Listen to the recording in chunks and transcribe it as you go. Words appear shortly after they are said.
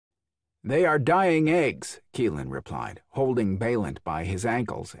"They are dying eggs," Keelan replied, holding Balint by his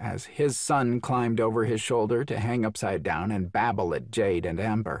ankles as his son climbed over his shoulder to hang upside down and babble at Jade and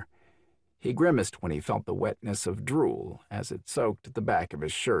Amber. He grimaced when he felt the wetness of drool as it soaked the back of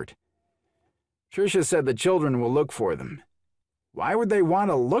his shirt. "Tricia said the children will look for them." "Why would they want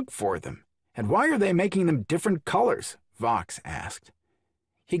to look for them? And why are they making them different colors?" Vox asked.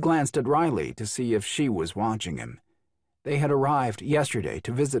 He glanced at Riley to see if she was watching him. They had arrived yesterday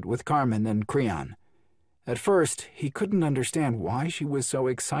to visit with Carmen and Creon. At first, he couldn't understand why she was so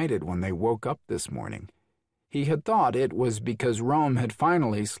excited when they woke up this morning. He had thought it was because Rome had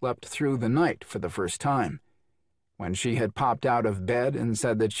finally slept through the night for the first time. When she had popped out of bed and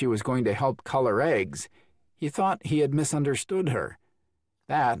said that she was going to help color eggs, he thought he had misunderstood her.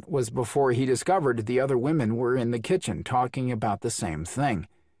 That was before he discovered the other women were in the kitchen talking about the same thing.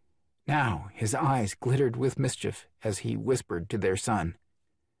 Now his eyes glittered with mischief as he whispered to their son.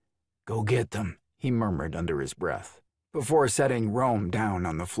 "Go get them," he murmured under his breath, before setting Rome down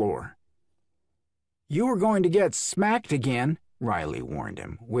on the floor. "You are going to get smacked again," Riley warned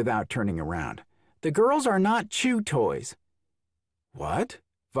him, without turning around. "The girls are not chew toys." "What?"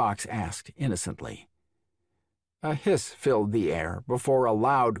 Vox asked innocently. A hiss filled the air before a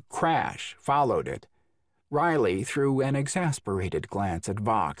loud crash followed it. Riley threw an exasperated glance at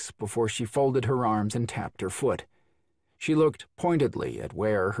Vox before she folded her arms and tapped her foot. She looked pointedly at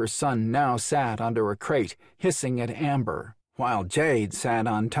where her son now sat under a crate, hissing at Amber, while Jade sat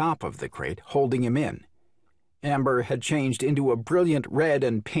on top of the crate, holding him in. Amber had changed into a brilliant red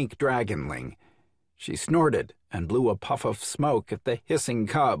and pink dragonling. She snorted and blew a puff of smoke at the hissing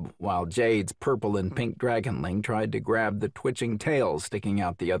cub, while Jade's purple and pink dragonling tried to grab the twitching tail sticking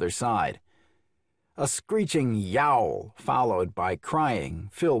out the other side. A screeching yowl, followed by crying,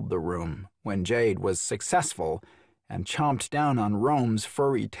 filled the room when Jade was successful and chomped down on Rome's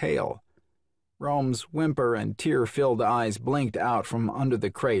furry tail. Rome's whimper and tear-filled eyes blinked out from under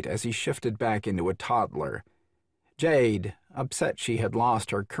the crate as he shifted back into a toddler. Jade, upset she had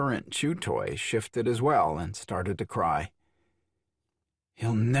lost her current chew toy, shifted as well and started to cry.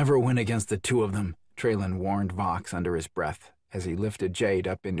 "He'll never win against the two of them," Traylon warned Vox under his breath as he lifted Jade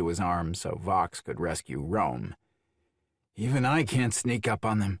up into his arms so Vox could rescue Rome. "Even I can't sneak up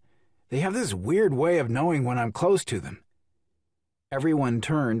on them. They have this weird way of knowing when I'm close to them." Everyone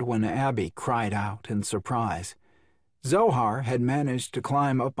turned when Abby cried out in surprise. Zohar had managed to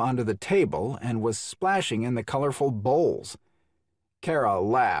climb up onto the table and was splashing in the colorful bowls. Kara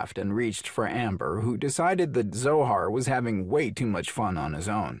laughed and reached for Amber, who decided that Zohar was having way too much fun on his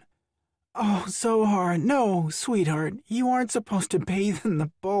own. "Oh, Zohar, no, sweetheart, you aren't supposed to bathe in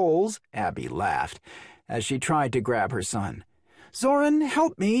the bowls," Abby laughed, as she tried to grab her son. "Zoran,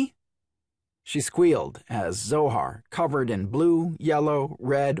 help me!" She squealed as Zohar, covered in blue, yellow,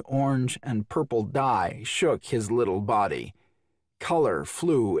 red, orange, and purple dye, shook his little body. Color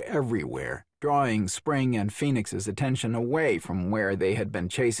flew everywhere, drawing Spring and Phoenix's attention away from where they had been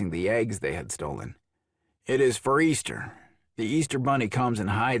chasing the eggs they had stolen. "It is for Easter. The Easter Bunny comes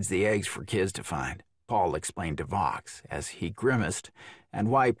and hides the eggs for kids to find," Paul explained to Vox as he grimaced and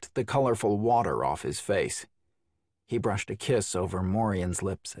wiped the colorful water off his face. He brushed a kiss over Morian's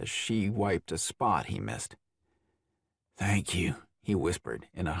lips as she wiped a spot he missed. "Thank you," he whispered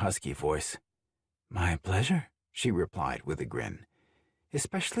in a husky voice. "My pleasure," she replied with a grin,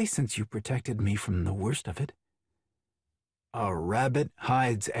 "especially since you protected me from the worst of it." "A rabbit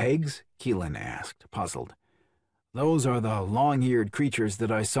hides eggs?" Keelan asked, puzzled. "Those are the long-eared creatures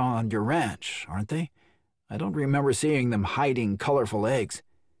that I saw on your ranch, aren't they? I don't remember seeing them hiding colorful eggs."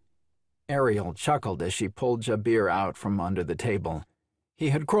 Ariel chuckled as she pulled Jabir out from under the table. He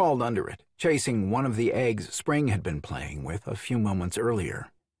had crawled under it, chasing one of the eggs Spring had been playing with a few moments earlier.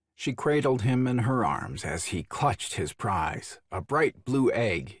 She cradled him in her arms as he clutched his prize, a bright blue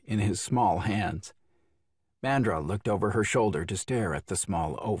egg, in his small hands. Mandra looked over her shoulder to stare at the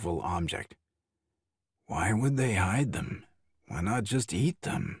small oval object. "Why would they hide them? Why not just eat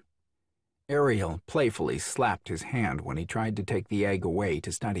them?" Ariel playfully slapped his hand when he tried to take the egg away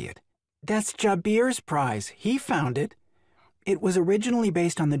to study it. "That's Jabir's prize. He found it. It was originally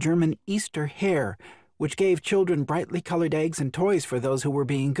based on the German Easter hare, which gave children brightly colored eggs and toys for those who were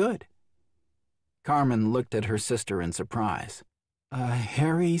being good." Carmen looked at her sister in surprise. "A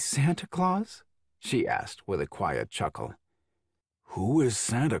hairy Santa Claus?" she asked with a quiet chuckle. "Who is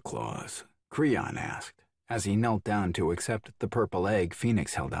Santa Claus?" Creon asked, as he knelt down to accept the purple egg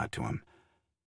Phoenix held out to him.